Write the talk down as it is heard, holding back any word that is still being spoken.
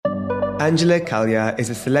Angela Kalia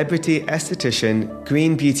is a celebrity esthetician,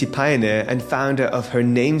 green beauty pioneer, and founder of her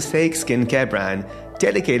namesake skincare brand,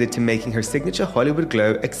 dedicated to making her signature Hollywood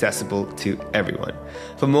glow accessible to everyone.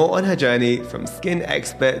 For more on her journey from skin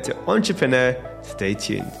expert to entrepreneur, stay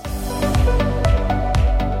tuned.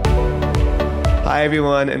 Hi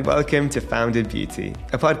everyone, and welcome to Founded Beauty,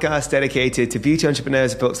 a podcast dedicated to beauty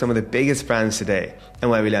entrepreneurs who built some of the biggest brands today,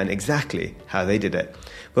 and where we learn exactly how they did it.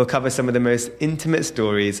 We'll cover some of the most intimate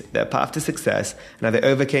stories, their path to success, and how they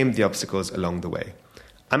overcame the obstacles along the way.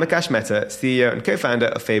 I'm Akash Mehta, CEO and co-founder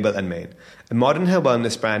of Fable & Mane, a modern hair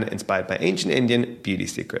wellness brand inspired by ancient Indian beauty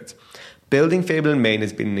secrets. Building Fable & Mane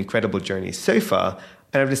has been an incredible journey so far,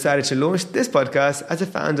 and I've decided to launch this podcast as a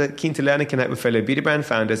founder keen to learn and connect with fellow beauty brand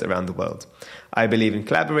founders around the world. I believe in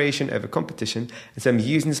collaboration over competition, and so I'm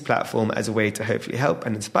using this platform as a way to hopefully help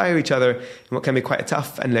and inspire each other in what can be quite a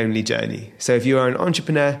tough and lonely journey. So if you are an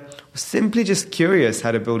entrepreneur or simply just curious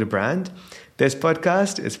how to build a brand, this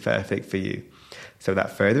podcast is perfect for you. So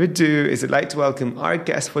without further ado, I'd like to welcome our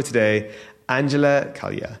guest for today, Angela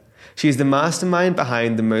Kalia. She's the mastermind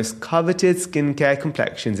behind the most coveted skincare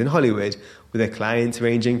complexions in Hollywood, with her clients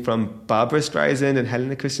ranging from Barbara Streisand and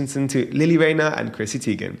Helena Christensen to Lily Rayner and Chrissy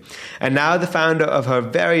Teigen. And now the founder of her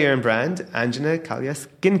very own brand, Angela Kalia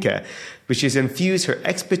Skincare, which has infused her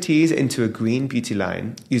expertise into a green beauty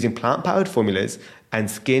line using plant-powered formulas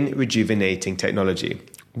and skin rejuvenating technology,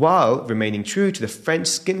 while remaining true to the French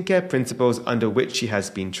skincare principles under which she has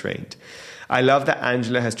been trained. I love that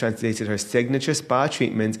Angela has translated her signature spa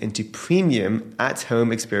treatments into premium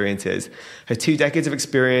at-home experiences. Her 2 decades of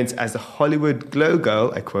experience as the Hollywood glow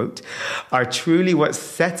girl, I quote, are truly what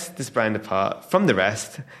sets this brand apart from the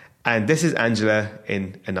rest. And this is Angela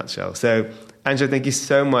in a nutshell. So, Angela, thank you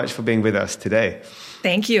so much for being with us today.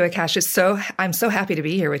 Thank you, Akash. I'm so happy to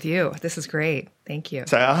be here with you. This is great. Thank you.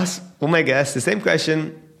 So I asked all my guests the same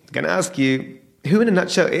question. I'm going to ask you, who in a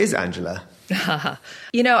nutshell is Angela?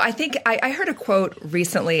 I think I heard a quote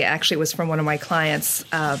recently, actually it was from one of my clients,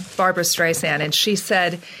 Barbara Streisand, and she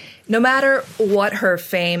said, no matter what her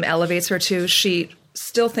fame elevates her to, she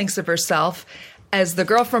still thinks of herself as the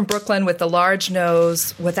girl from Brooklyn with the large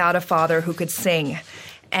nose without a father who could sing.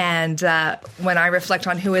 And when I reflect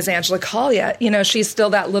on who is Angela Kalia, she's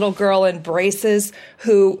still that little girl in braces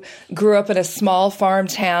who grew up in a small farm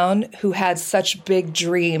town who had such big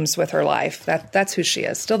dreams with her life. That's who she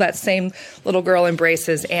is. Still that same little girl in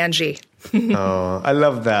braces, Angie. Oh, I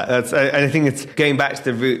love that. I think it's going back to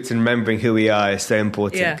the roots and remembering who we are is so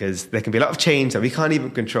important, because there can be a lot of change that we can't even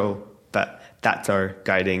control. But that's our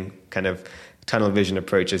guiding kind of tunnel vision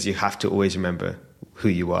approach, is you have to always remember who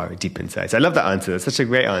you are deep inside. So I love that answer. That's such a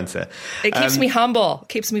great answer. It keeps me humble.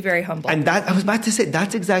 Keeps me very humble. And that, I was about to say,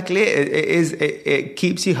 that's exactly it. It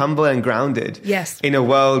keeps you humble and grounded. Yes. In a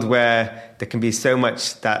world where there can be so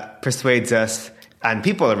much that persuades us and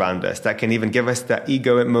people around us that can even give us that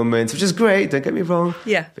ego at moments, which is great, don't get me wrong.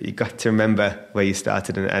 Yeah. But you got to remember where you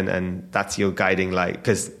started, and that's your guiding light,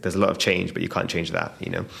 because there's a lot of change, but you can't change that,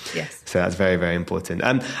 Yes. So that's very, very important.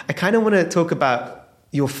 I kind of want to talk about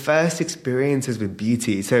your first experiences with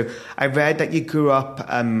beauty. So I read that you grew up,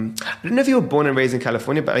 I don't know if you were born and raised in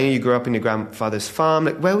California, but I know you grew up in your grandfather's farm.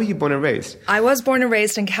 Like, where were you born and raised? I was born and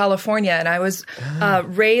raised in California, and I was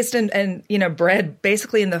raised and bred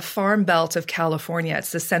basically in the farm belt of California.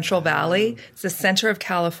 It's the Central Valley. It's the center of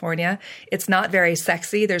California. It's not very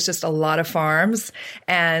sexy. There's just a lot of farms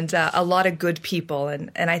and a lot of good people.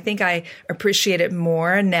 And I think I appreciate it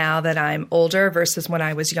more now that I'm older versus when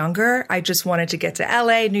I was younger. I just wanted to get to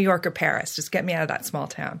LA, New York, or Paris. Just get me out of that small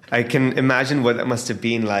town. I can imagine what that must have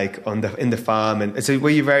been like in the farm. And so were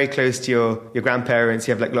you very close to your grandparents?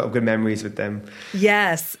 You have like a lot of good memories with them?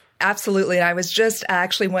 Yes, absolutely. And I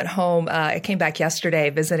actually went home. I came back yesterday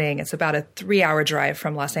visiting. It's about a 3-hour drive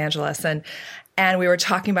from Los Angeles. And we were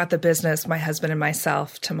talking about the business, my husband and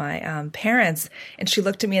myself, to my parents. And she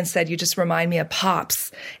looked at me and said, you just remind me of Pops.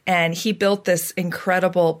 And he built this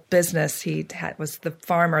incredible business. He was the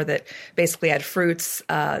farmer that basically had fruits,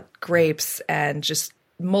 grapes, and just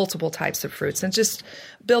multiple types of fruits, and just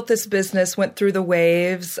built this business, went through the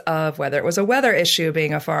waves of whether it was a weather issue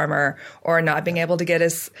being a farmer or not being able to get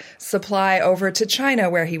his supply over to China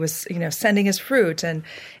where he was, sending his fruit. And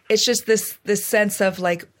it's just this sense of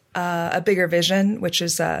like, a bigger vision, which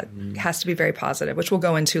is has to be very positive, which we'll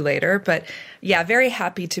go into later. But yeah, very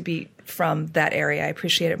happy to be from that area. I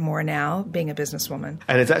appreciate it more now, being a businesswoman.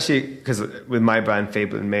 And it's actually, because with my brand,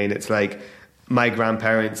 Fable & Mane, it's like my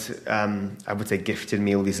grandparents, I would say, gifted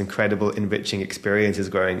me all these incredible, enriching experiences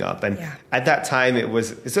growing up. And at that time,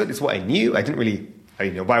 it's what I knew. I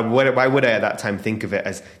why would I at that time think of it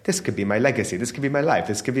as this could be my legacy, this could be my life,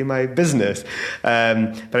 this could be my business. But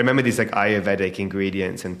I remember these like Ayurvedic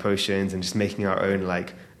ingredients and potions and just making our own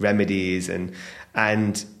like remedies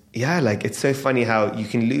and yeah, like it's so funny how you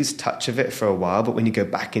can lose touch of it for a while, but when you go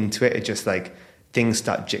back into it, it just like things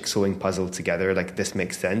start jigsawing puzzle together. Like this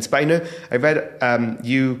makes sense. But I know I read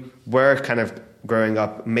you were kind of growing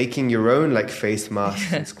up making your own like face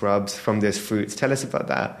masks and scrubs from those fruits. Tell us about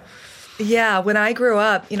that. Yeah, when I grew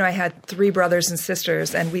up, I had 3 brothers and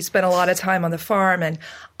sisters, and we spent a lot of time on the farm, and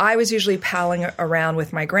I was usually palling around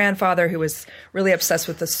with my grandfather, who was really obsessed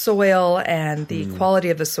with the soil and the quality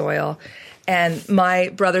of the soil. And my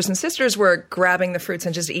brothers and sisters were grabbing the fruits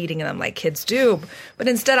and just eating them like kids do. But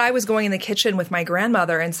instead, I was going in the kitchen with my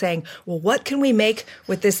grandmother and saying, well, what can we make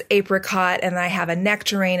with this apricot? And I have a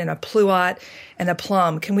nectarine and a pluot and a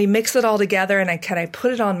plum. Can we mix it all together? And can I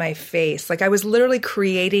put it on my face? Like I was literally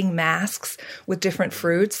creating masks with different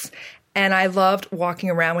fruits. And I loved walking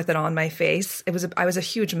around with it on my face. I was a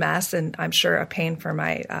huge mess, and I'm sure a pain for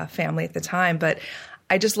my family at the time. But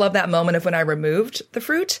I just love that moment of when I removed the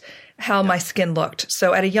fruit, how my skin looked.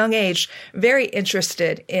 So at a young age, very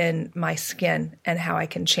interested in my skin and how I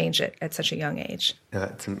can change it at such a young age.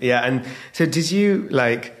 Yeah. And so did you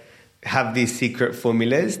like have these secret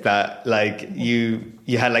formulas that like you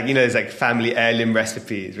had like, there's like family heirloom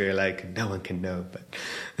recipes where you're like, no one can know, but.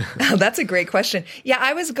 Oh, that's a great question. Yeah,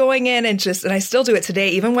 I was going in and I still do it today,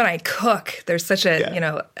 even when I cook, there's such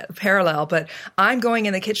a parallel, but I'm going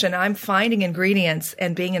in the kitchen, I'm finding ingredients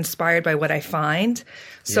and being inspired by what I find.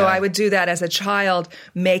 So I would do that as a child,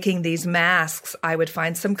 making these masks. I would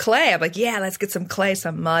find some clay. I'm like, yeah, let's get some clay,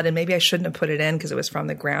 some mud. And maybe I shouldn't have put it in because it was from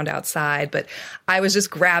the ground outside. But I was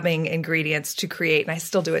just grabbing ingredients to create. And I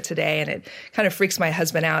still do it today. And it kind of freaks my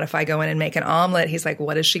husband out if I go in and make an omelet. He's like,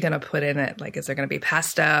 what is she going to put in it? Like, is there going to be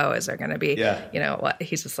pesto? Is there going to be, what?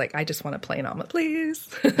 He's just like, I just want a plain omelet, please.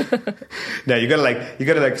 No, you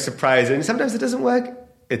gotta surprise it. And sometimes it doesn't work.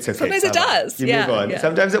 It's okay. Sometimes it does. You move on. Yeah.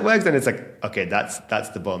 Sometimes it works, and it's like, okay, that's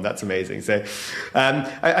the bomb. That's amazing. So,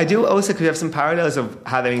 I do also, because we have some parallels of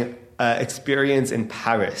having experience in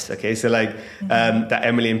Paris. Okay, so like that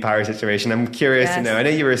Emily in Paris situation. I'm curious to know. I know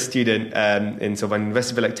you were a student in Sorbonne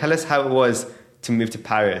University, but like, tell us how it was to move to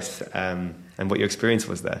Paris and what your experience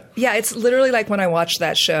was there. Yeah, it's literally like when I watched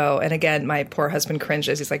that show, and again, my poor husband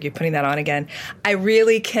cringes. He's like, you're putting that on again. I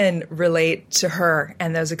really can relate to her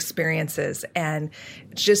and those experiences. And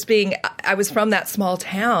just I was from that small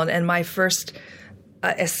town, and my first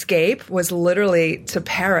escape was literally to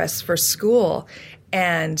Paris for school.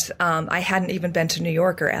 And I hadn't even been to New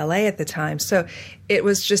York or LA at the time. So it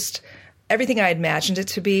was just everything I imagined it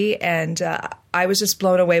to be. And I was just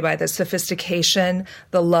blown away by the sophistication,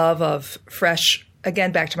 the love of fresh,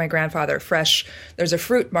 again, back to my grandfather, fresh. There's a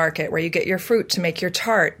fruit market where you get your fruit to make your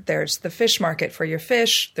tart. There's the fish market for your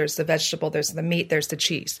fish. There's the vegetable. There's the meat. There's the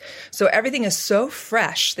cheese. So everything is so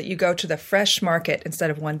fresh that you go to the fresh market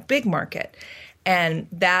instead of one big market. And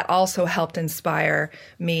that also helped inspire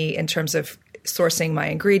me in terms of sourcing my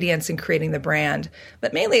ingredients and creating the brand.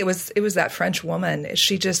 But mainly it was that French woman.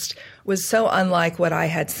 She just was so unlike what I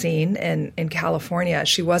had seen in California.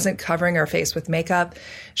 She wasn't covering her face with makeup.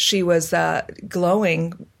 She was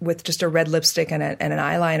glowing with just a red lipstick and an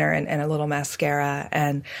eyeliner and a little mascara.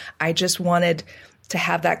 And I just wanted to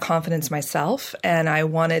have that confidence myself. And I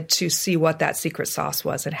wanted to see what that secret sauce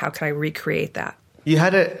was and how could I recreate that. You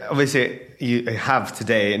had you have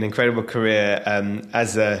today an incredible career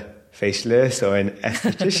as a facialist or an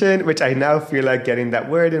esthetician, which I now feel like getting that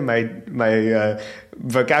word in my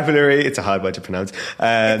vocabulary. It's a hard word to pronounce.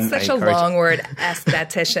 It's such a long word,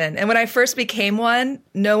 esthetician. And when I first became one,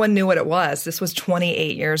 no one knew what it was. This was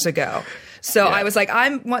 28 years ago. So I was like,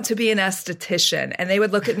 I want to be an esthetician. And they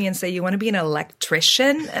would look at me and say, you want to be an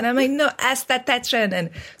electrician? And I'm like, no, esthetician. And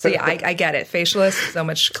so I get it. Facialist, so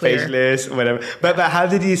much clearer. Facialist, whatever. But how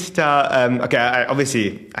did you start?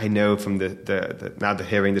 Obviously, I know from the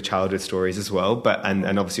hearing the childhood stories as well, but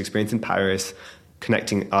and obviously experience in Paris,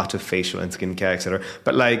 connecting art of facial and skincare, etc.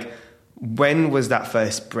 But like, when was that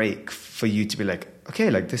first break for you to be like, okay,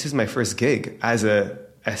 like this is my first gig as a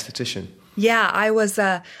esthetician? Yeah,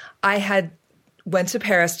 I had went to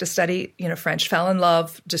Paris to study, French, fell in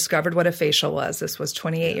love, discovered what a facial was. This was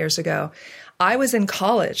 28 years ago. I was in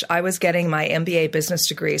college. I was getting my MBA business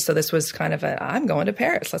degree. So this was kind of I'm going to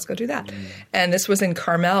Paris. Let's go do that. And this was in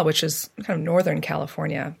Carmel, which is kind of Northern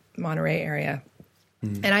California, Monterey area.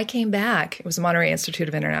 And I came back. It was the Monterey Institute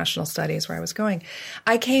of International Studies where I was going.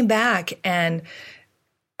 I came back and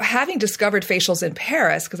having discovered facials in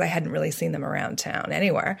Paris, because I hadn't really seen them around town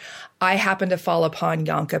anywhere, I happened to fall upon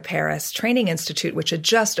Yonka Paris Training Institute, which had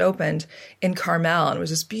just opened in Carmel. And it was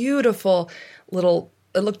this beautiful little,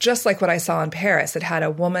 it looked just like what I saw in Paris. It had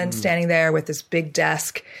a woman standing there with this big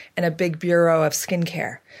desk and a big bureau of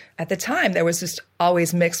skincare. At the time, there was just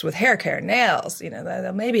always mixed with hair care, nails,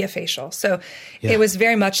 maybe a facial. So it was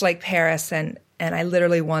very much like Paris. And I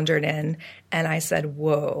literally wandered in and I said,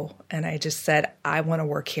 whoa. And I just said, I want to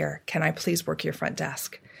work here. Can I please work your front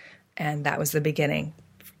desk? And that was the beginning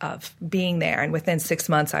of being there. And within 6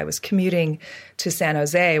 months, I was commuting to San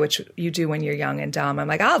Jose, which you do when you're young and dumb. I'm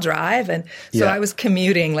like, I'll drive. And so I was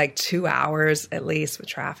commuting like 2 hours at least with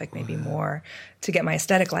traffic, maybe more, to get my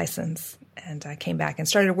aesthetic license. And I came back and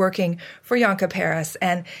started working for Yonka Paris.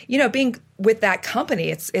 And, being with that company,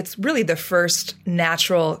 it's really the first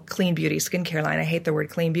natural clean beauty skincare line. I hate the word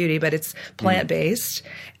clean beauty, but it's plant-based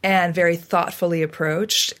and very thoughtfully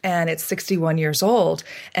approached. And it's 61 years old.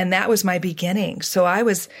 And that was my beginning. So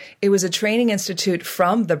it was a training institute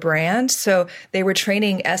from the brand. So they were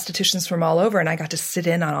training estheticians from all over, and I got to sit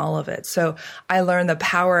in on all of it. So I learned the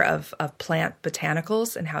power of plant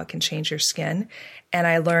botanicals and how it can change your skin. And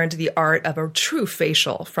I learned the art of a true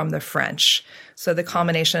facial from the French. So the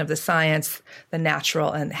combination of the science, the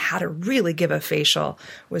natural, and how to really give a facial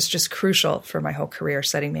was just crucial for my whole career,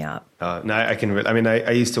 setting me up. No,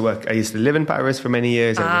 I used to live in Paris for many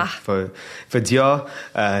years. I worked for Dior.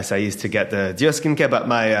 So I used to get the Dior skincare, but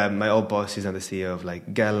my old boss is now the CEO of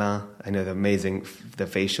like Guerlain. I know the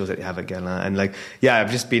facials that you have at Guerlain. And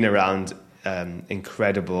I've just been around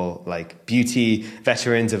incredible like beauty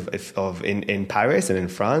veterans in Paris and in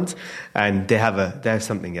France, and they have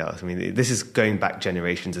something else. I mean, this is going back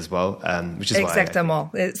generations as well, which is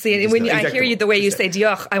exactement. See, when I hear you the way you say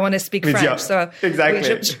Dior, I want to speak French. Dior. So exactly.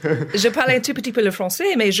 Je parle un tout petit peu le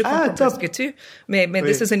français, mais je comprends presque tout. Mais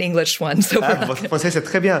this is an English one. So votre français c'est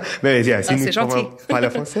très bien. Mais si c'est gentil. Parle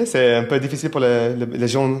français, c'est un peu difficile pour les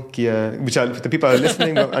gens qui, the people are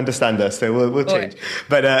listening will understand us. So we'll change.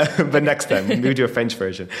 But next time we do a French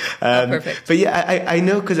version. Perfect. But I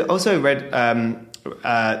know, because also I read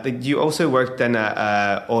that you also worked then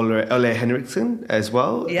at Ole Henriksen as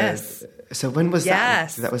well. Yes. So when was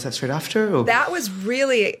that? Was that straight after? Or? That was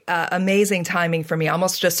really amazing timing for me,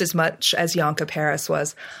 almost just as much as Yonka Paris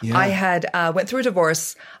was. Yeah. I had went through a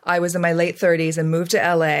divorce. I was in my late 30s and moved to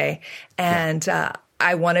LA, and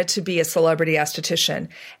I wanted to be a celebrity esthetician,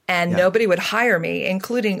 and nobody would hire me,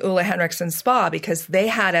 including Ole Henriksen Spa, because they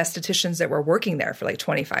had estheticians that were working there for like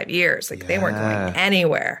 25 years. They weren't going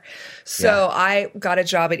anywhere. So I got a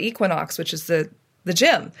job at Equinox, which is the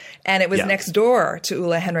gym. And it was next door to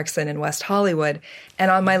Ole Henriksen in West Hollywood. And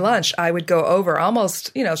on my lunch, I would go over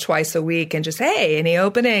almost, twice a week and just, hey, any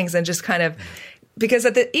openings? And just kind of, because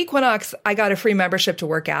at the Equinox, I got a free membership to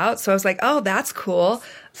work out. So I was like, oh, that's cool.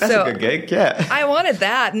 That's a good gig, yeah. I wanted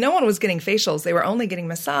that. No one was getting facials. They were only getting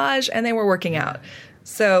massage and they were working out.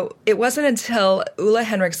 So it wasn't until Ole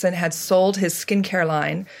Henriksen had sold his skincare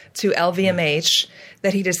line to LVMH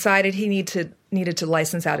that he decided he needed to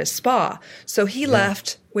license out his spa. So he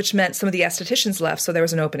left, which meant some of the estheticians left. So there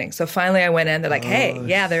was an opening. So finally I went in. They're like, hey,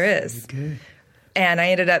 there is. Okay. And I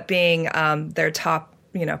ended up being their top,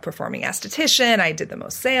 performing esthetician. I did the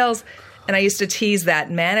most sales. And I used to tease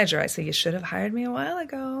that manager. I said, you should have hired me a while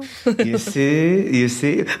ago. You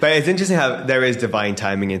see. But it's interesting how there is divine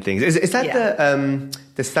timing in things. Is that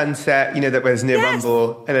the sunset, that was near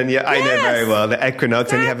Rumble? And then, I know very well, the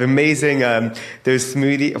Equinox. And you have amazing, those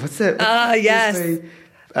smoothie. What's it? Yes.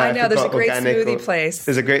 I know, there's a great smoothie place.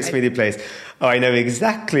 There's a great smoothie place. Oh, I know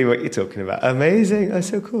exactly what you're talking about. Amazing. That's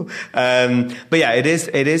so cool. But yeah, it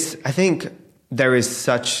is, I think there is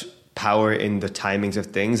such power in the timings of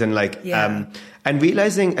things, and and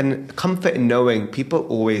realizing and comfort in knowing people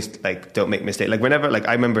always don't make mistakes. Whenever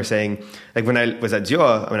I remember saying, when I was at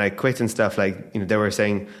Dior, when I quit and stuff, they were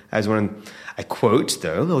saying I was one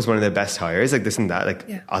of their best hires, this and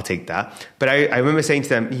that, I'll take that. But I remember saying to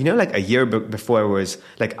them, a year before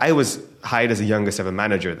I was hired as the youngest ever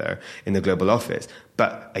manager there in the global office.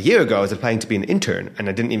 But a year ago, I was applying to be an intern and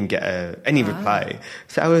I didn't even get any reply.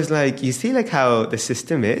 So I was like, you see how the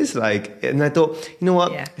system is? And I thought, you know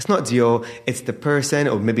what? Yeah. It's not Dior, it's the person,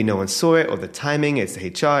 or maybe no one saw it, or the timing, it's the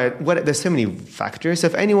HR. There's so many factors. So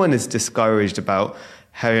if anyone is discouraged about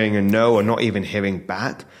hearing a no or not even hearing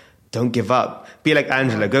back, don't give up. Be like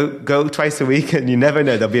Angela. Go twice a week, and you never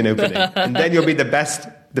know, there'll be an opening. And then you'll be the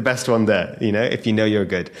best one there, if you know you're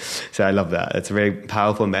good. So I love that. It's a very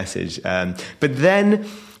powerful message. But then,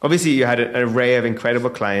 obviously, you had an array of incredible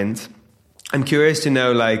clients. I'm curious to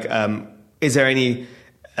know, is there any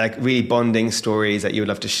like really bonding stories that you would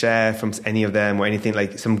love to share from any of them, or anything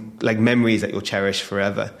like some like memories that you'll cherish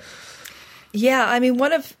forever? Yeah, I mean,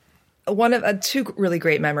 one of two really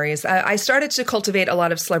great memories. I started to cultivate a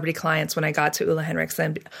lot of celebrity clients when I got to Ole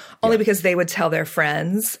Henriksen, only because they would tell their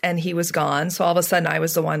friends and he was gone. So all of a sudden I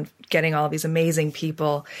was the one getting all of these amazing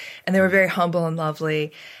people, and they were very humble and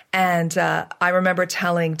lovely. And I remember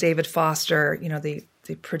telling David Foster,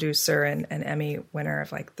 the producer and Emmy winner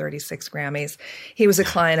of like 36 Grammys. He was a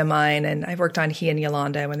client of mine, and I worked on he and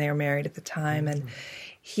Yolanda when they were married at the time. And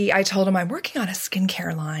I told him I'm working on a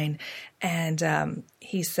skincare line. And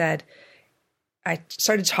he said, I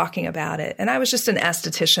started talking about it, and I was just an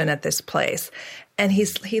esthetician at this place. And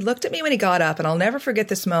he looked at me when he got up, and I'll never forget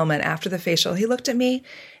this moment after the facial. He looked at me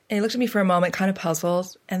for a moment, kind of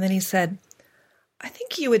puzzled. And then he said, I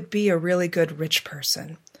think you would be a really good rich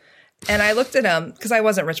person. And I looked at him because I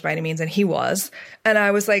wasn't rich by any means, and he was. And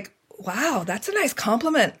I was like, wow, that's a nice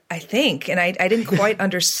compliment, I think. And I didn't quite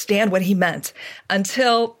understand what he meant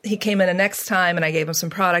until he came in the next time and I gave him some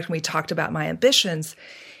product and we talked about my ambitions.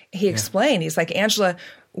 He explained, he's like, Angela,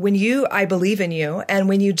 I believe in you. And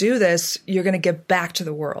when you do this, you're going to give back to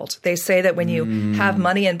the world. They say that when you have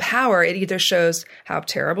money and power, it either shows how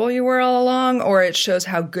terrible you were all along, or it shows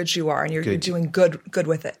how good you are and you're doing good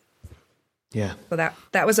with it. Yeah. So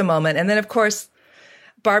that was a moment. And then, of course,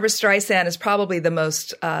 Barbra Streisand is probably the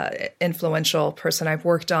most influential person I've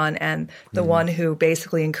worked on, and the one who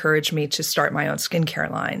basically encouraged me to start my own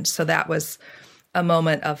skincare line. So that was a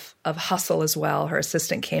moment of hustle as well. Her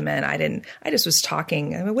assistant came in. I just was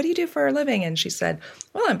talking. I mean, what do you do for a living? And she said,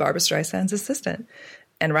 well, I'm Barbra Streisand's assistant.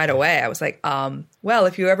 And right away I was like, well,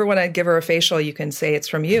 if you ever want to give her a facial, you can say it's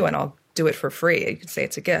from you and I'll do it for free. You can say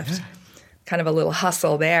it's a gift. Yeah. Kind of a little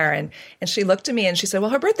hustle there. And she looked at me and she said, well,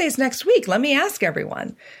 her birthday's next week. Let me ask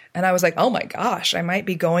everyone. And I was like, oh my gosh, I might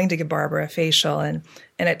be going to give Barbara a facial. And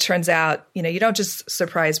it turns out, you don't just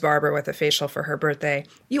surprise Barbara with a facial for her birthday.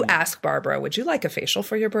 You ask Barbara, would you like a facial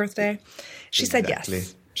for your birthday? She said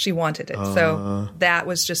yes. She wanted it. So that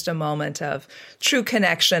was just a moment of true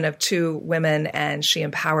connection of two women, and she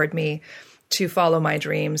empowered me to follow my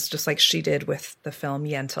dreams, just like she did with the film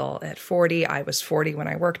Yentl at 40. I was 40 when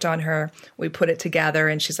I worked on her. We put it together,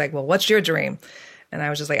 and she's like, well, what's your dream? And I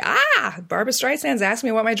was just like, Barbra Streisand's asked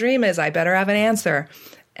me what my dream is. I better have an answer.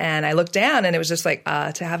 And I looked down, and it was just like,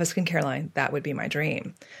 to have a skincare line, that would be my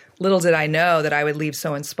dream. Little did I know that I would leave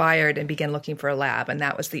so inspired and begin looking for a lab. And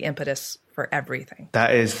that was the impetus for everything.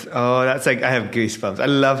 That's like, I have goosebumps. I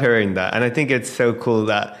love hearing that. And I think it's so cool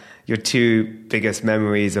that your two biggest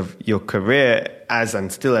memories of your career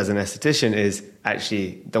still as an esthetician is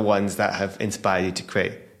actually the ones that have inspired you to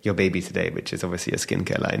create your baby today, which is obviously a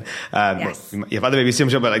skincare line. Yes. You have other babies too, I'm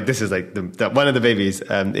sure, but like this is like one of the babies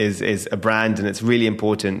is a brand, and it's really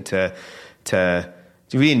important to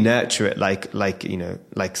really nurture it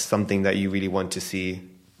like something that you really want to see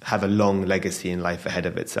have a long legacy in life ahead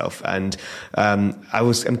of itself. And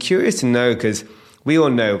I'm curious to know, because we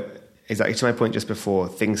all know, exactly to my point just before,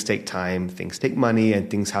 things take time, things take money, and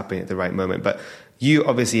things happen at the right moment. But you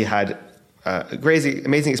obviously had crazy,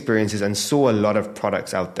 amazing experiences and saw a lot of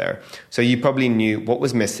products out there. So you probably knew what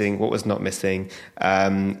was missing, what was not missing,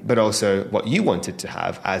 but also what you wanted to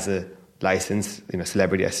have as a licensed,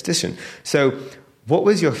 celebrity esthetician. So what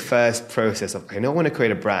was your first process of, I don't want to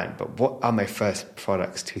create a brand, but what are my first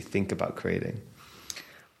products to think about creating?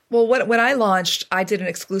 Well, when I launched, I did an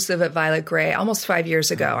exclusive at Violet Grey almost 5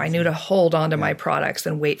 years ago. I knew to hold on to my products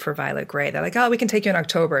and wait for Violet Grey. They're like, we can take you in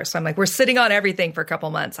October. So I'm like, we're sitting on everything for a couple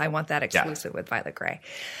months. I want that exclusive with Violet Grey.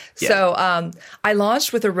 Yeah. So I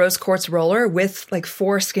launched with a rose quartz roller with like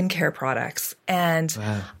 4 skincare products. And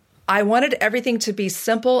I wanted everything to be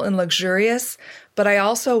simple and luxurious, but I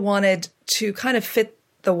also wanted to kind of fit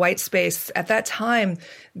the white space. At that time,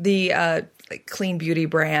 the like clean beauty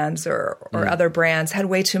brands or other brands had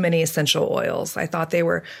way too many essential oils. I thought they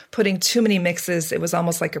were putting too many mixes. It was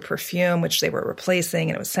almost like a perfume, which they were replacing,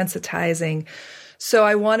 and it was sensitizing. So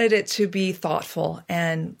I wanted it to be thoughtful.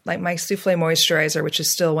 And like my Soufflé moisturizer, which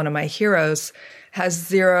is still one of my heroes, has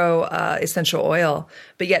 0 essential oil,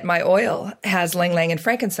 but yet my oil has ylang ylang and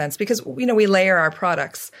frankincense, because we layer our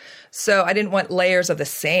products. So I didn't want layers of the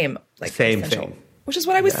same essential thing, which is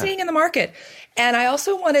what I was seeing in the market. And I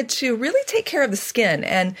also wanted to really take care of the skin,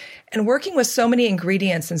 and working with so many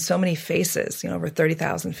ingredients and so many faces, over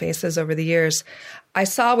 30,000 faces over the years. I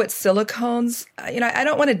saw what silicones, I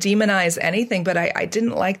don't want to demonize anything, but I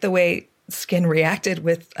didn't like the way skin reacted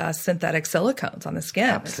with synthetic silicones on the skin.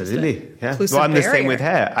 Absolutely. Yeah. Well, I'm the same with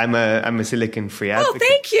hair. I'm a silicone-free advocate. Oh,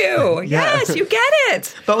 thank you. Yes, you get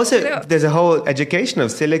it. But also, there's a whole education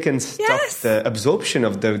of silicone stops the absorption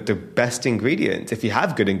of the best ingredients if you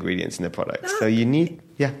have good ingredients in the product. So you need,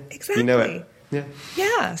 exactly. You know it.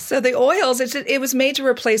 Yeah. So the oils, it was made to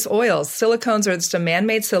replace oils. Silicones are just a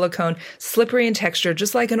man-made silicone, slippery in texture,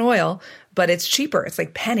 just like an oil, but it's cheaper. It's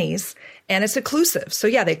like pennies, and it's occlusive. So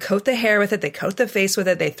yeah, they coat the hair with it, they coat the face with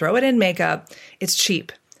it, they throw it in makeup. It's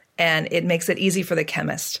cheap, and it makes it easy for the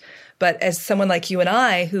chemist. But as someone like you and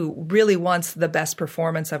I, who really wants the best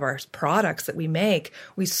performance of our products that we make,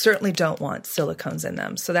 we certainly don't want silicones in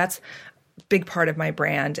them. So that's a big part of my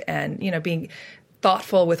brand, and being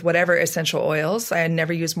thoughtful with whatever essential oils. I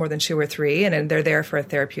never use more than 2 or 3, and they're there for a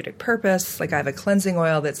therapeutic purpose. Like I have a cleansing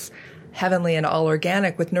oil that's heavenly and all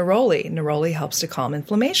organic with neroli. Neroli helps to calm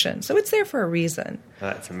inflammation. So it's there for a reason.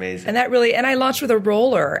 That's amazing. And I launched with a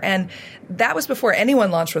roller, and that was before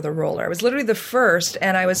anyone launched with a roller. I was literally the first,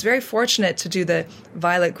 and I was very fortunate to do the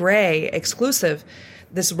Violet Grey exclusive.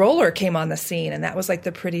 This roller came on the scene, and that was like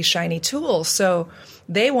the pretty shiny tool. So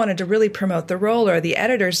they wanted to really promote the roller. The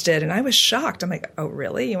editors did, and I was shocked. I'm like, oh,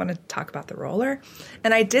 really? You want to talk about the roller?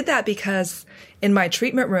 And I did that because in my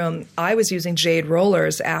treatment room, I was using jade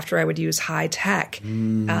rollers after I would use high tech,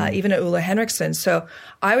 even at Ole Henriksen. So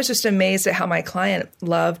I was just amazed at how my client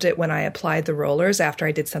loved it when I applied the rollers after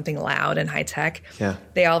I did something loud and high tech. Yeah.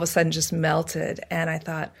 They all of a sudden just melted. And I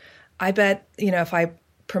thought, I bet, if I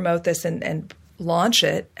promote this and launch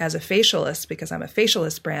it as a facialist, because I'm a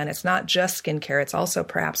facialist brand, it's not just skincare, it's also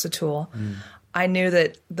perhaps a tool. I knew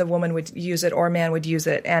that the woman would use it or man would use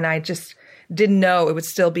it, and I just didn't know it would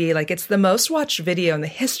still be like, it's the most watched video in the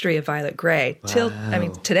history of Violet Grey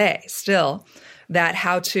today still, that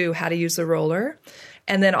how to use the roller.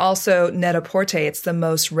 And then also Net-a-Porter, it's the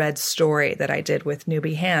most read story that I did with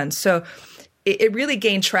Newbie Hands. So it really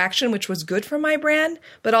gained traction, which was good for my brand,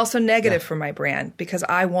 but also negative for my brand, because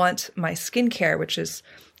I want my skincare, which is,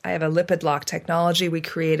 I have a lipid lock technology we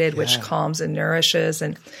created, which calms and nourishes.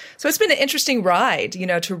 And so it's been an interesting ride,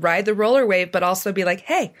 to ride the roller wave, but also be like,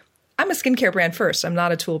 hey, I'm a skincare brand first. I'm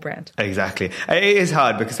not a tool brand. Exactly. It is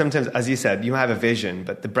hard because sometimes, as you said, you have a vision,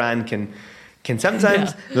 but the brand can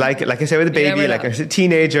sometimes, like I say with a baby, like as a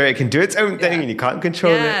teenager, it can do its own thing and you can't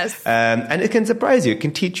control it. And it can surprise you. It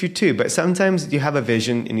can teach you too. But sometimes you have a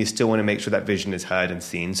vision and you still want to make sure that vision is heard and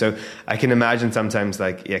seen. So I can imagine sometimes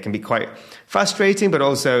it can be quite frustrating, but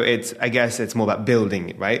also I guess it's more about building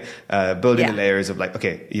it, right? Building the layers of like,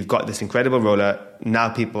 okay, you've got this incredible roller. Now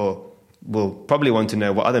people will probably want to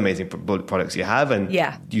know what other amazing products you have, and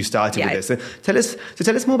you started with this. So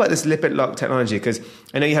tell us more about this lipid lock technology, because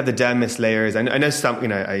I know you have the dermis layers. I know some.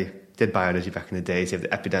 I did biology back in the day. So you have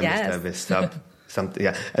the epidermis, dermis, sub. Something,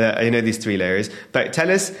 I know these 3 layers, but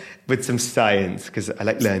tell us with some science, because I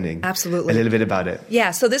like learning. Absolutely. A little bit about it.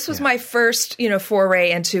 Yeah. So this was my first,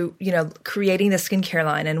 foray into, creating the skincare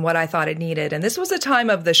line and what I thought it needed. And this was a time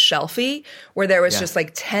of the shelfie where there was just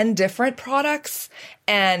like 10 different products,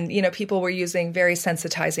 and, people were using very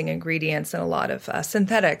sensitizing ingredients and a lot of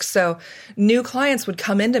synthetics. So new clients would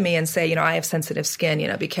come into me and say, I have sensitive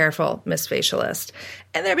skin, be careful, Miss Facialist.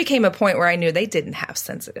 And there became a point where I knew they didn't have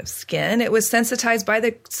sensitive skin. It was sensitized by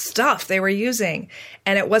the stuff they were using,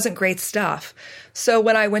 and it wasn't great stuff. So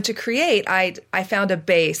when I went to create, I found a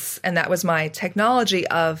base, and that was my technology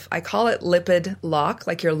of, I call it lipid lock,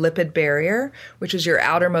 like your lipid barrier, which is your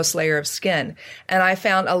outermost layer of skin. And I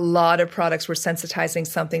found a lot of products were sensitizing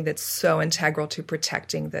something that's so integral to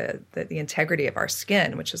protecting the integrity of our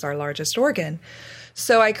skin, which is our largest organ.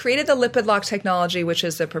 So I created the lipid lock technology, which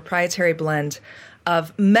is a proprietary blend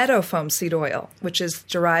of meadowfoam seed oil, which is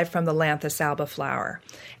derived from the Lanthus alba flower.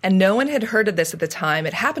 And no one had heard of this at the time.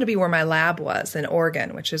 It happened to be where my lab was in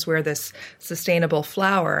Oregon, which is where this sustainable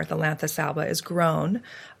flower, the Lanthus alba, is grown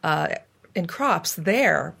in crops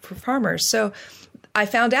there for farmers. So I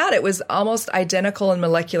found out it was almost identical in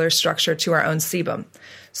molecular structure to our own sebum.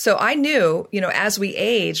 So I knew, as we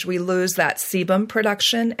age, we lose that sebum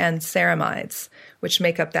production and ceramides, which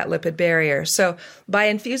make up that lipid barrier. So by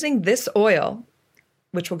infusing this oil,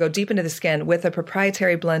 which will go deep into the skin, with a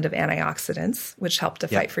proprietary blend of antioxidants, which help to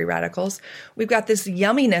fight free radicals, we've got this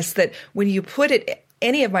yumminess that when you put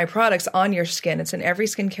any of my products on your skin, it's in every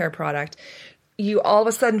skincare product, you all of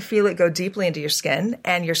a sudden feel it go deeply into your skin,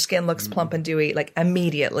 and your skin looks plump and dewy like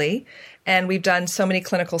immediately. And we've done so many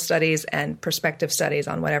clinical studies and prospective studies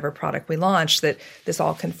on whatever product we launch that this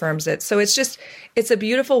all confirms it. So it's a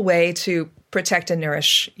beautiful way to protect and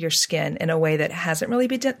nourish your skin in a way that hasn't really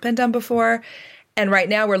been done before. And right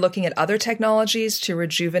now we're looking at other technologies to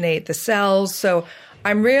rejuvenate the cells. So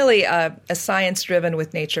I'm really a science-driven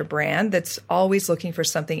with nature brand that's always looking for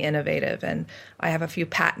something innovative. And I have a few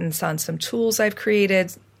patents on some tools I've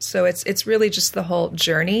created. So it's really just the whole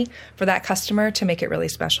journey for that customer to make it really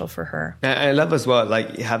special for her. And I love as well,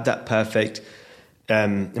 like you have that perfect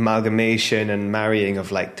amalgamation and marrying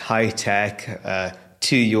of like high tech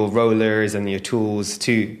to your rollers and your tools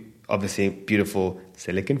to obviously beautiful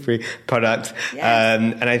silicon-free product. Yes.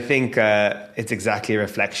 And I think it's exactly a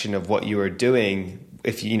reflection of what you are doing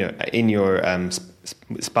if you know in your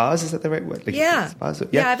spas, is that the right word? Like spas?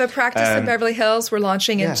 Yeah, I have a practice in Beverly Hills. We're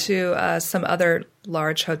launching into some other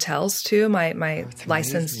large hotels too. My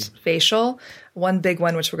licensed facial, one big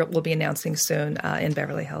one, which we'll be announcing soon in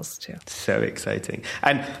Beverly Hills too. So exciting.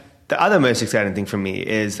 And the other most exciting thing for me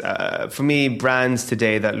is, brands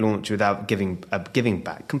today that launch without giving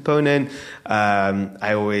back component. I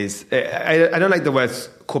don't like the words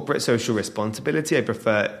corporate social responsibility. I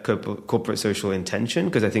prefer corporate social intention,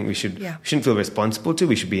 because I think we shouldn't feel responsible to.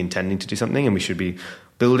 We should be intending to do something, and we should be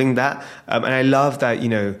building that. And I love that,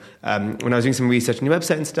 when I was doing some research on your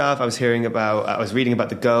website and stuff, I was reading about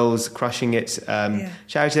the Girls Crushing It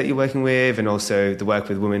charity that you're working with, and also the work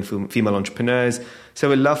with women, female entrepreneurs. So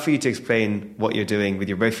we'd love for you to explain what you're doing with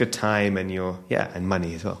both your time and and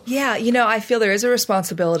money as well. Yeah, I feel there is a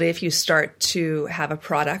responsibility if you start to have a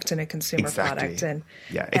product and a consumer product. And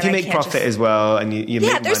if you make profit as well and you make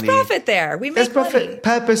money. There's profit there. There's profit, money.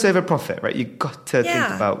 Purpose over profit, right? You've got to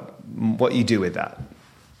think about what you do with that.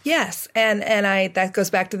 Yes, and that goes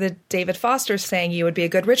back to the David Foster saying you would be a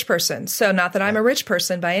good rich person. So not that I'm a rich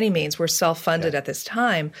person by any means. We're self-funded at this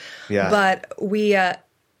time. Yeah. But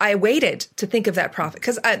I waited to think of that profit,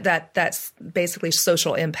 because that's basically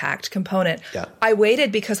social impact component. Yeah. I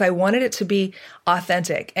waited because I wanted it to be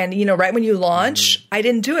authentic. And, right when you launch, I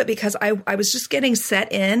didn't do it because I was just getting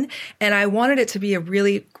set in, and I wanted it to be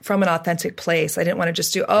really from an authentic place. I didn't want to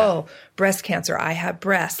just do, breast cancer, I have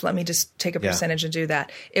breasts, let me just take a percentage and do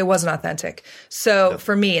that. It wasn't authentic. So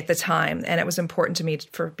for me at the time, and it was important to me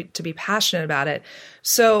to be passionate about it.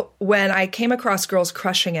 So when I came across Girls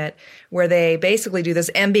Crushing It, where they basically do this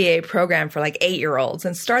MBA program for like 8-year-olds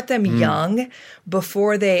and start them young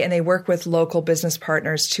before they work with local business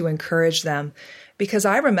partners to encourage them. Because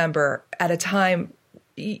I remember at a time,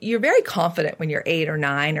 you're very confident when you're 8 or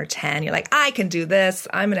 9 or 10. You're like, I can do this.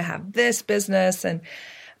 I'm going to have this business.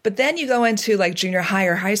 But then you go into like junior high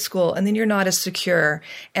or high school, and then you're not as secure.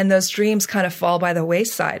 And those dreams kind of fall by the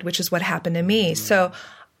wayside, which is what happened to me. So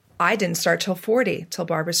I didn't start till 40, till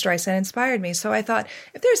Barbra Streisand inspired me. So I thought,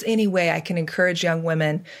 if there's any way I can encourage young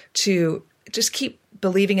women to just keep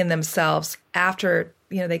believing in themselves after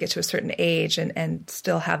they get to a certain age and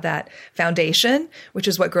still have that foundation, which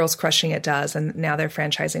is what Girls Crushing It does. And now they're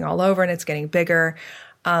franchising all over and it's getting bigger.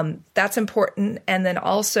 That's important. And then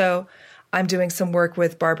also I'm doing some work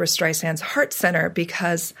with Barbra Streisand's Heart Center,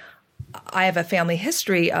 because I have a family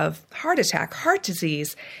history of heart attack, heart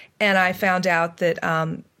disease. And I found out that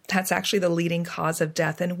that's actually the leading cause of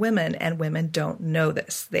death in women, and women don't know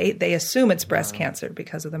this. They assume it's breast cancer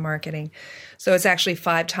because of the marketing. So it's actually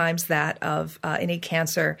 5 times that of any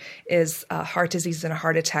cancer is heart disease and a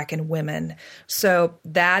heart attack in women. So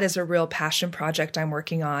that is a real passion project I'm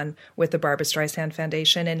working on with the Barbra Streisand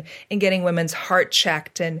Foundation, and getting women's heart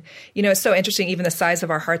checked. And, it's so interesting. Even the size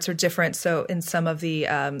of our hearts are different. So in some of the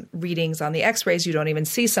readings on the x-rays, you don't even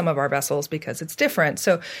see some of our vessels because it's different.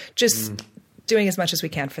 So just doing as much as we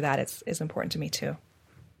can for that is important to me too.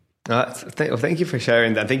 Thank you for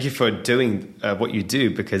sharing that. Thank you for doing what you do,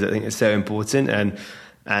 because I think it's so important.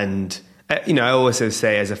 And I also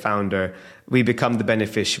say, as a founder, we become the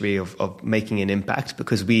beneficiary of making an impact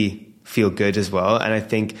because we feel good as well. And I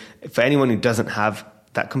think for anyone who doesn't have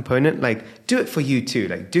that component, like, do it for you too.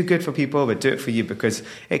 Like, do good for people, but do it for you, because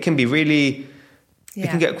it can be really, it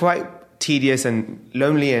can get quite tedious and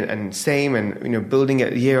lonely and same, and building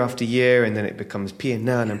it year after year, and then it becomes P&L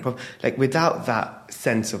and like, without that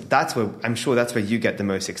sense of, I'm sure that's where you get the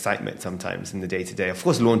most excitement sometimes in the day to day. Of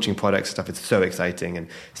course, launching products stuff, it's so exciting, and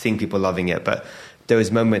seeing people loving it, but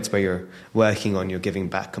those moments where you're working on your giving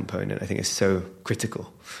back component, I think is so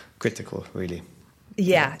critical really.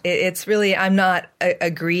 Yeah, it's really, I'm not a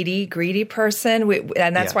greedy person.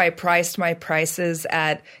 And that's why I priced my prices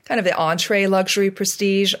at kind of the entree luxury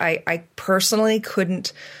prestige. I personally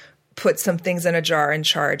couldn't put some things in a jar and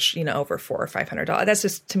charge, over $400 or $500. That's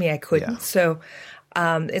just, to me, I couldn't. Yeah. So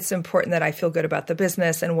it's important that I feel good about the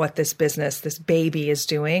business and what this baby is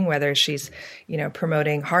doing, whether she's,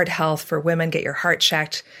 promoting heart health for women, get your heart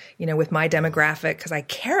checked, with my demographic, because I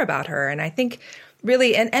care about her. And I think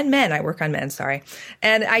really, and men, I work on men, sorry.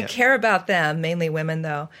 And I care about them, mainly women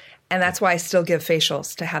though. And that's why I still give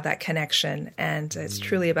facials, to have that connection. And it's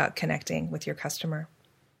truly about connecting with your customer.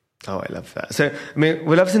 Oh, I love that. So, I mean,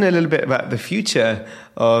 we'd love to know a little bit about the future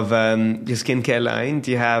of your skincare line.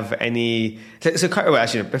 Do you have any... well,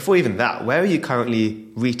 actually, before even that, where are you currently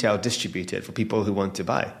retail distributed for people who want to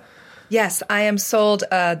buy? Yes, I am sold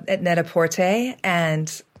at Net-a-Porter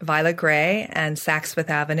and Violet Grey and Saks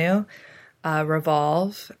Fifth Avenue,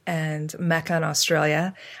 Revolve and Mecca in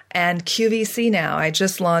Australia, and QVC now. I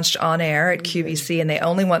just launched on air at QVC, and they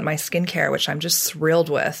only want my skincare, which I'm just thrilled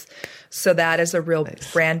with. So that is a real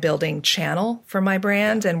brand building channel for my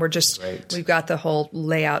brand. And we've got the whole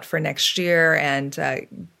layout for next year and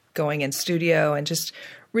going in studio and just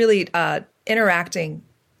really interacting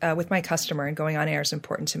with my customer and going on air is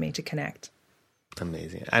important to me to connect.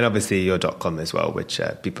 Amazing. And obviously your .com as well, which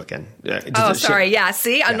people can... Yeah.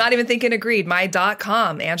 See, I'm not even thinking agreed. My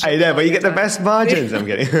 .com, Angela. I know, but you get the best margins. I'm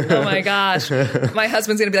getting. Oh my gosh. My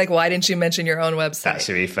husband's going to be like, why didn't you mention your own website? That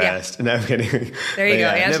should be first. Yeah. No, I'm kidding. There you go.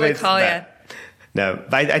 Angela Collier. No,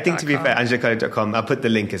 but I think to be fair, angelacollier.com, I'll put the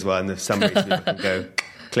link as well in the summary so people can go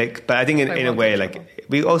click. But I think in a way, like,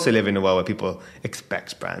 we also live in a world where people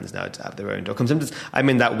expect brands now to have their own .com. Sometimes I'm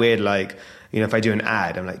in that weird, like, if I do an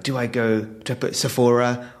ad, I'm like, do I put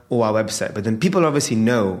Sephora or our website? But then people obviously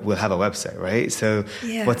know we'll have a website, right? So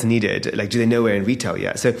what's needed? Like, do they know we're in retail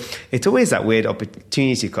yet? So it's always that weird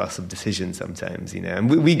opportunity cost of decision sometimes, And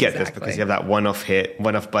we get this because you have that one-off hit,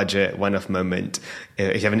 one-off budget, one-off moment.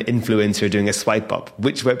 If you have an influencer doing a swipe up,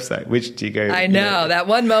 which website? Which do you go? I know, that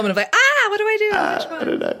one moment of like, what do I do? I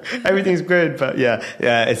don't know. Everything's good, but yeah,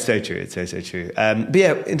 it's so true. It's so true. But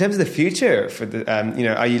yeah, in terms of the future for the,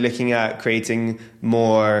 are you looking at creating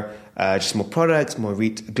more, just more products, more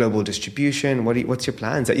global distribution? What's your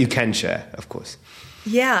plans that you can share, of course?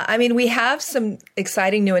 Yeah, I mean, we have some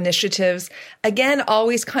exciting new initiatives. Again,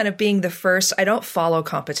 always kind of being the first. I don't follow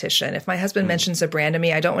competition. If my husband mentions a brand to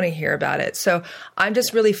me, I don't want to hear about it. So I'm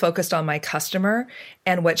just really focused on my customer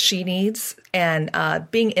and what she needs and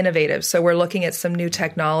being innovative. So we're looking at some new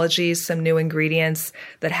technologies, some new ingredients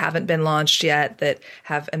that haven't been launched yet that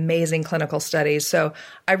have amazing clinical studies. So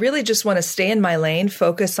I really just want to stay in my lane,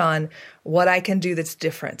 focus on what I can do that's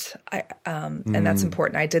different. And that's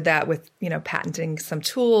important. I did that with, patenting some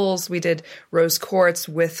tools. We did rose quartz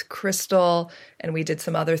with crystal, and we did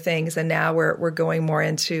some other things. And now we're going more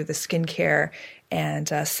into the skincare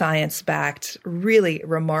and science-backed, really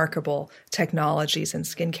remarkable technologies in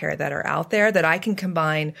skincare that are out there that I can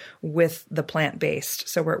combine with the plant-based.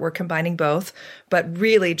 So we're combining both, but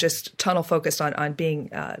really just tunnel focused on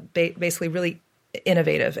being basically really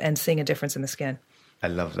innovative and seeing a difference in the skin. I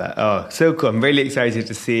love that. Oh, so cool. I'm really excited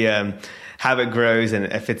to see how it grows and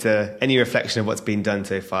if it's any reflection of what's been done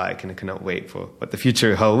so far. I cannot wait for what the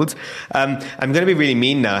future holds. I'm going to be really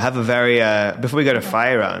mean now. I have a very, before we go to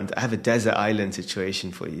fire round, I have a desert island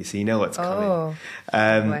situation for you, so you know what's coming.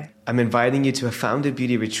 I'm inviting you to a Founded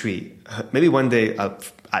Beauty retreat. Maybe one day I'll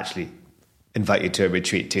actually invite you to a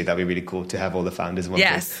retreat too. That'd be really cool to have all the founders in one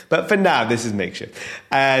place. But for now, this is makeshift.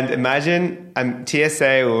 And imagine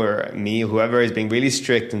TSA or me, whoever is being really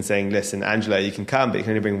strict and saying, listen, Angela, you can come, but you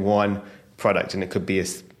can only bring one product. And it could be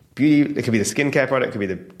it could be the skincare product, it could be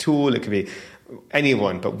the tool, it could be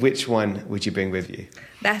anyone. But which one would you bring with you?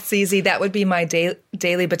 That's easy. That would be my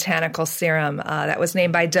Daily Botanical Serum. That was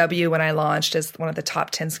named by W when I launched as one of the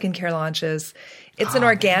top 10 skincare launches. It's an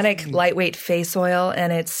organic, lightweight face oil,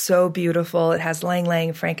 and it's so beautiful. It has ylang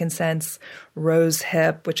ylang, frankincense, rose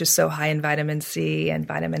hip, which is so high in vitamin C and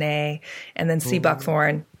vitamin A, and then sea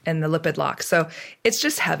buckthorn and the lipid lock. So it's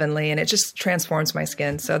just heavenly, and it just transforms my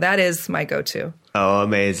skin. So that is my go-to. Oh,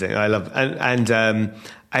 amazing. I love and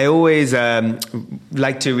I always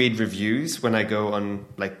like to read reviews when I go on,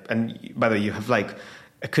 and by the way, you have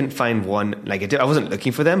I couldn't find one, I wasn't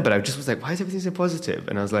looking for them, but I just was like, why is everything so positive?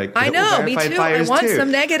 And I was like, I know, me too. I want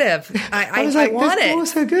some negative. I was like, I want it. This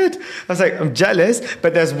is so good. I was like, I'm jealous,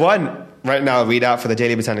 but there's one right now I'll read out for the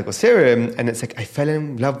Daily Botanical Serum, and it's like, I fell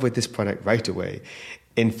in love with this product right away.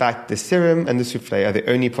 In fact, the serum and the souffle are the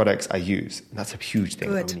only products I use. And that's a huge thing,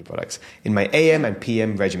 only products. In my AM and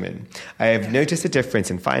PM regimen, I have noticed a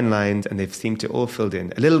difference in fine lines, and they've seemed to all filled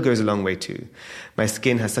in. A little goes a long way too. My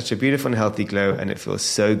skin has such a beautiful and healthy glow, and it feels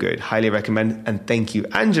so good. Highly recommend. And thank you,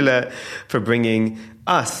 Angela, for bringing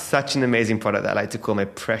us such an amazing product that I like to call my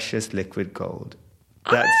precious liquid gold.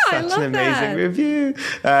 That's such an amazing review.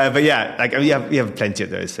 But yeah, we have plenty of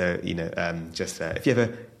those. So, if you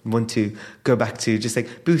ever want to go back to just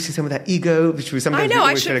boosting some of that ego, which we sometimes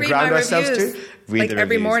always try to ground ourselves to. Read the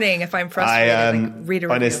every reviews. Morning if I'm frustrated, read a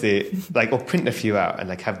review. Honestly, or print a few out and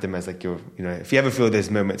have them as your, if you ever feel those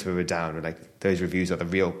moments where we're down, or those reviews are the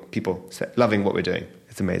real people loving what we're doing.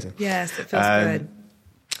 It's amazing. Yes, it feels good.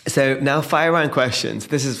 So now fire round questions.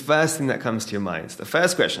 This is the first thing that comes to your mind. So the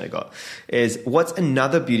first question I got is, what's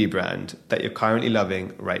another beauty brand that you're currently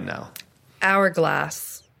loving right now?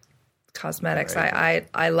 Hourglass Cosmetics.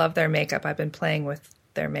 I love their makeup. I've been playing with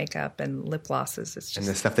their makeup and lip glosses. It's just and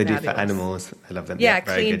the stuff they fabulous. do for animals. I love them. Yeah,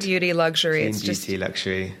 very clean good. beauty, luxury. Clean beauty,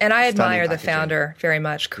 luxury. And I admire the packaging. founder very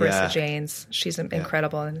much, Carissa Yeah. Janes. She's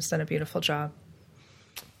incredible and has done a beautiful job.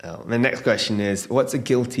 Oh, the next question is, what's a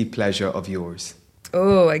guilty pleasure of yours?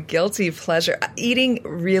 Oh, a guilty pleasure. Eating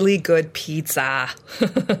really good pizza.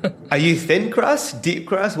 Are you thin crust, deep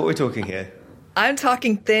crust? What are we talking here? I'm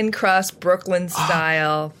talking thin crust, Brooklyn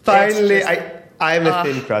style. Finally, It's just- I'm a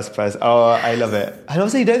thin crust person. Oh, I love it. And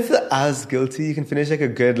also, you don't feel as guilty. You can finish like a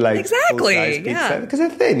good Exactly, full-size pizza yeah. because they're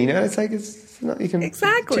thin. You know, it's not. You can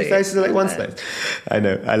Exactly. 2 slices are like one Yeah. slice. I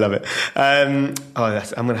know. I love it. I'm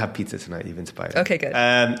gonna have pizza tonight. You've inspired. Okay, good.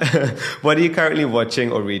 What are you currently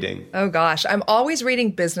watching or reading? Oh gosh, I'm always reading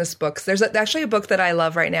business books. There's actually a book that I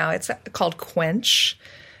love right now. It's called Quench.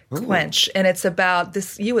 Quench, and it's about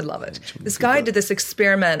this. You would love it. This guy did this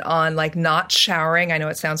experiment on like not showering. I know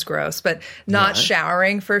it sounds gross, but not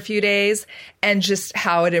showering for a few days, and just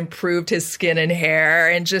how it improved his skin and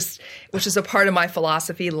hair, and just, which is a part of my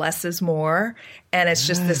philosophy, less is more. And it's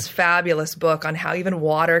just this fabulous book on how even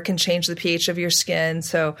water can change the pH of your skin.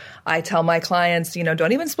 So I tell my clients,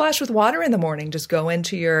 don't even splash with water in the morning. Just go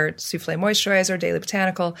into your Souffle Moisturizer, Daily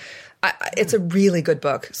Botanical. It's a really good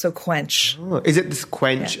book. So Quench. Oh, is it this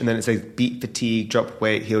Quench and then it says beat fatigue, drop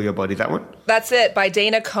weight, heal your body? That one? That's it, by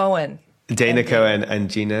Dana Cohen. Dana Cohen and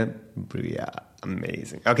Gina Bruya.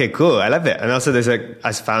 Amazing. Okay, cool. I love it. And also there's like,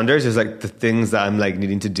 as founders, there's like the things that I'm like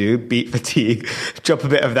needing to do, beat fatigue, drop a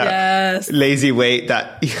bit of that lazy weight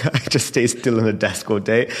that I just stay still on a desk all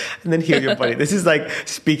day, and then heal your body. This is like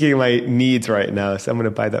speaking my needs right now. So I'm going to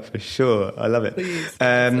buy that for sure. I love it. Please.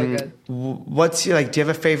 So good. What's your, do you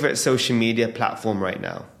have a favorite social media platform right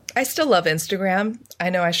now? I still love Instagram. I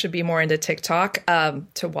know I should be more into TikTok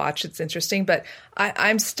to watch. It's interesting, but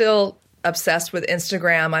I'm still obsessed with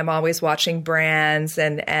Instagram. I'm always watching brands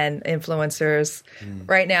and influencers.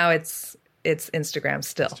 Right now, it's Instagram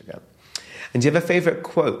still. Instagram. And do you have a favorite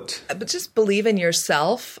quote? But just believe in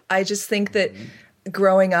yourself. I just think that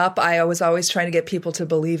growing up, I was always trying to get people to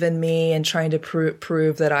believe in me and trying to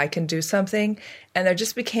prove that I can do something. And there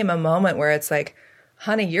just became a moment where it's like,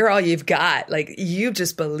 honey, you're all you've got. Like, you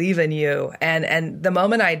just believe in you. And the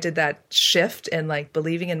moment I did that shift in like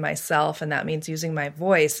believing in myself, and that means using my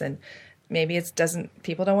voice, and maybe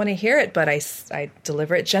people don't want to hear it, but I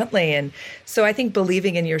deliver it gently. And so I think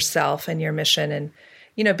believing in yourself and your mission, and,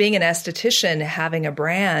 being an esthetician, having a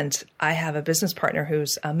brand, I have a business partner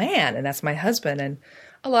who's a man, and that's my husband. And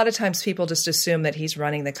a lot of times people just assume that he's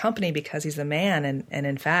running the company because he's a man. And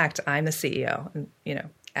in fact, I'm the CEO. And,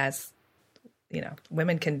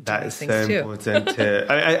 women can do these things so too. Important.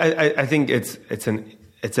 I think there's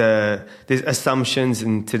assumptions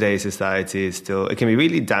in today's society is still, it can be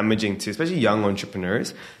really damaging to especially young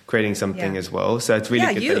entrepreneurs creating something as well. So it's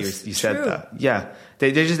really good that you said that. Yeah.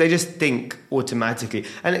 They just think automatically,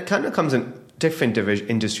 and it kind of comes in different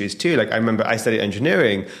industries too. Like I remember I studied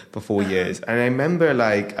engineering for 4 years, and I remember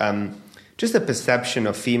like just the perception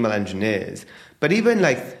of female engineers, but even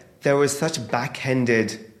like there was such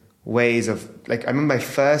back-ended ways of, like, I remember my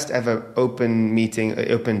first ever open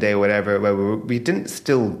day or whatever, where we didn't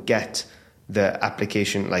still get the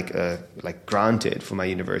application like granted for my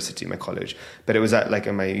university, my college, but it was at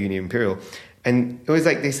like my uni Imperial, and it was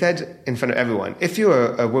like they said in front of everyone, if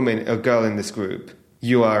you're a woman, a girl in this group,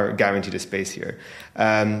 you are guaranteed a space here.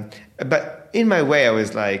 But in my way, I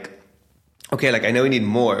was like, okay, like I know we need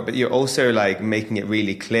more, but you're also like making it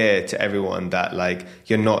really clear to everyone that like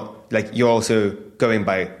you're not, like you're also going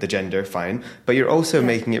by the gender, fine, but you're also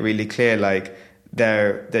making it really clear like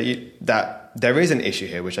that there is an issue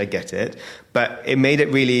here, which I get it, but it made it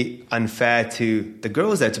really unfair to the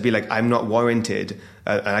girls there to be like, I'm not warranted.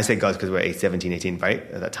 And I say girls because we're 17, 18, right,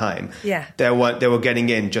 at that time. Yeah. They were getting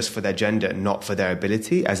in just for their gender, not for their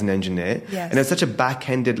ability as an engineer. Yes. And it's such a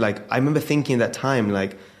back-ended, like, I remember thinking at that time,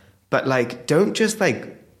 like, but like, don't just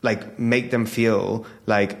like make them feel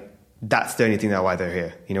like that's the only thing that why they're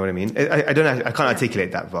here. You know what I mean? I don't know, I can't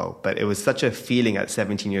articulate that well, but it was such a feeling at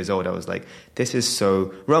 17 years old. I was like, this is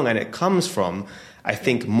so wrong. And it comes from, I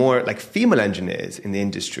think, more like female engineers in the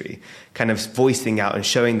industry kind of voicing out and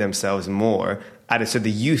showing themselves more at it, so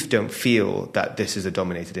the youth don't feel that this is a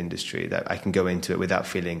dominated industry, that I can go into it without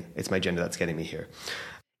feeling it's my gender that's getting me here.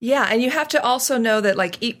 Yeah. And you have to also know that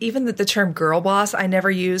like even the term girl boss, I never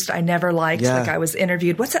used, I never liked. Like I was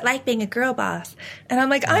interviewed, what's it like being a girl boss? And I'm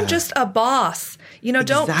like, I'm just a boss. You know,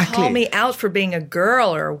 don't call me out for being a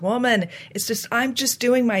girl or a woman. It's just, I'm just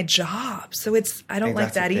doing my job. So I don't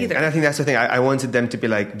like that either. And I think that's the thing. I wanted them to be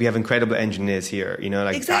like, we have incredible engineers here, you know,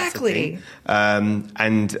 like exactly.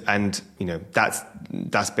 And you know, that's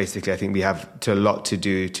basically, I think we have a lot to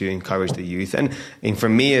do to encourage the youth. And for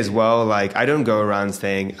me as well, like I don't go around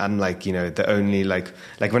saying I'm like, you know, the only like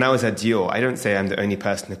when I was at Dior, I don't say I'm the only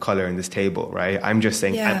person of color in this table, right? I'm just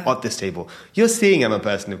saying I'm at this table. You're seeing I'm a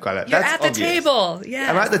person of color. You're that's at the obvious. table. Yeah.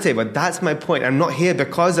 I'm at the table. That's my point. I'm not here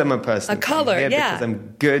because I'm a person of color. I'm here because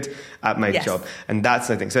I'm good at my job. And that's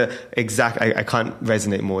the thing. So exactly, I can't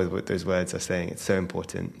resonate more with what those words are saying. It's so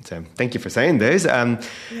important. So thank you for saying those. And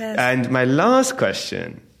my last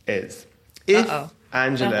question is, if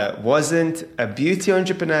Angela wasn't a beauty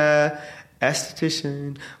entrepreneur,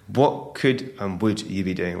 esthetician, what could and would you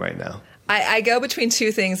be doing right now? I go between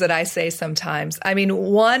two things that I say sometimes. I mean,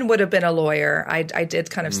 one would have been a lawyer. I did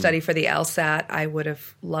kind of study for the LSAT. I would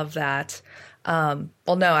have loved that.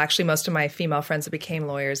 Well, no, actually, most of my female friends that became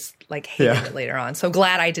lawyers like hated it later on. So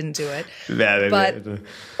glad I didn't do it.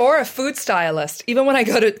 Or a food stylist. Even when I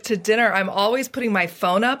go to dinner, I'm always putting my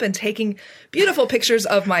phone up and taking beautiful pictures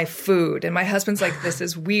of my food. And my husband's like, this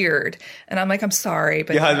is weird. And I'm like, I'm sorry.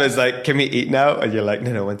 But your husband's like, can we eat now? And you're like,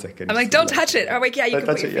 no, 1 second. I'm like, don't touch it. I'm like, yeah, you can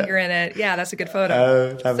put your finger in it. Yeah, that's a good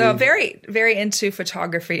photo. So very, very into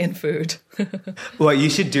photography and food. Well, you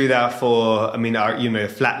should do that for, I mean, our, you know,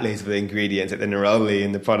 flat lays of the ingredients, like the neroli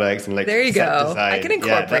and the products and like there you go. Design. I can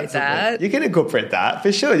incorporate that. You can incorporate that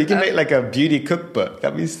for sure. You can make like a beauty cookbook.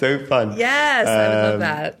 That'd be so fun. Yes, I would love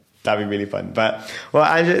that. That'd be really fun. But well,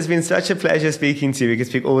 Angela, it's been such a pleasure speaking to you. We could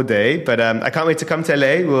speak all day, but I can't wait to come to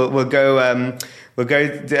LA. We'll go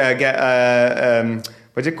get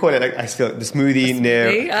what do you call it? Like I feel the smoothie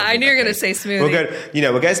near. I knew you were going to say smoothie. We'll get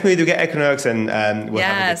a smoothie. We'll get Equinox, and we'll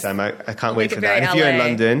have a good time. I can't wait for that. And if you're in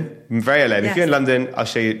London, I'm very LA. If you're in London, I'll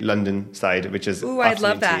show you London side, which is I'd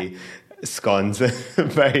love that. Scones,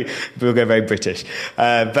 we'll go very British.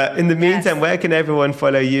 But in the meantime, where can everyone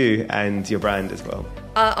follow you and your brand as well?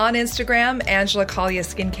 On Instagram, Angela Collier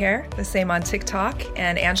Skincare, the same on TikTok,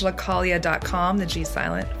 and angelacollier.com, the G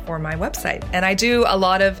silent, for my website. And I do a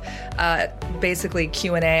lot of basically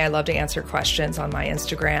Q&A. I love to answer questions on my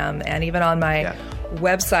Instagram, and even on my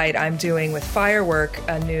website, I'm doing with Firework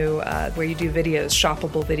a new where you do videos,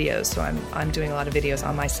 shoppable videos. So I'm doing a lot of videos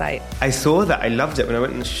on my site. I saw that. I loved it. When I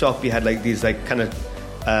went in the shop, you had like these like kind of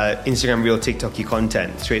Instagram Reel, TikTok-y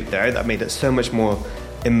content straight there that made it so much more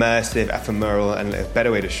immersive, ephemeral, and a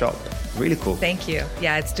better way to shop. Really cool. Thank you.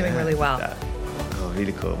 Yeah, it's doing really well. Oh,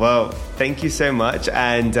 really cool. Well, thank you so much,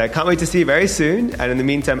 and can't wait to see you very soon. And in the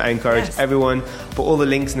meantime, I encourage everyone, put all the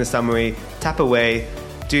links in the summary, tap away,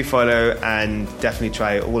 do follow, and definitely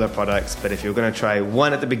try all our products. But if you're going to try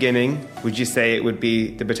one at the beginning, would you say it would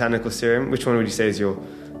be the Botanical Serum? Which one would you say is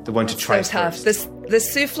the one to try first? Tough. The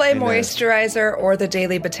Souffle Moisturizer or the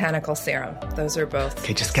Daily Botanical Serum. Those are both.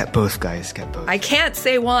 Okay, just get both, guys. Get both. I can't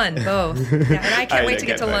say one, both. And I can't wait to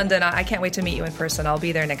get to London. I can't wait to meet you in person. I'll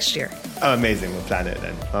be there next year. Oh, amazing. We'll plan it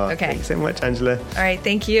then. Oh, okay. Thanks so much, Angela. All right.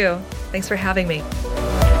 Thank you. Thanks for having me.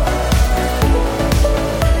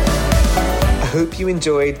 I hope you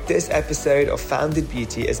enjoyed this episode of Founded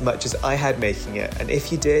Beauty as much as I had making it. And if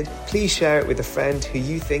you did, please share it with a friend who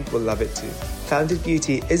you think will love it too. Founded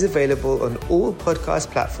Beauty is available on all podcast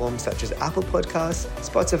platforms such as Apple Podcasts,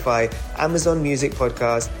 Spotify, Amazon Music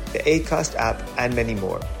Podcasts, the Acast app, and many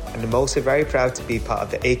more. And I'm also very proud to be part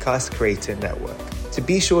of the Acast Creator Network. So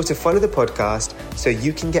be sure to follow the podcast so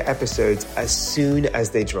you can get episodes as soon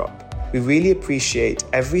as they drop. We really appreciate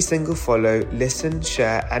every single follow, listen,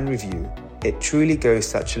 share, and review. It truly goes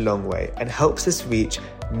such a long way and helps us reach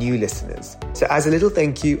new listeners. So as a little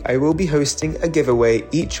thank you, I will be hosting a giveaway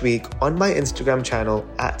each week on my Instagram channel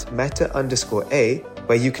at meta_a,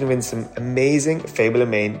 where you can win some amazing Fable &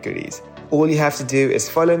 Mane goodies. All you have to do is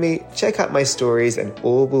follow me, check out my stories, and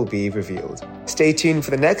all will be revealed. Stay tuned for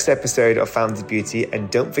the next episode of Founded Beauty, and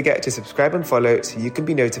don't forget to subscribe and follow so you can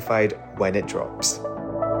be notified when it drops.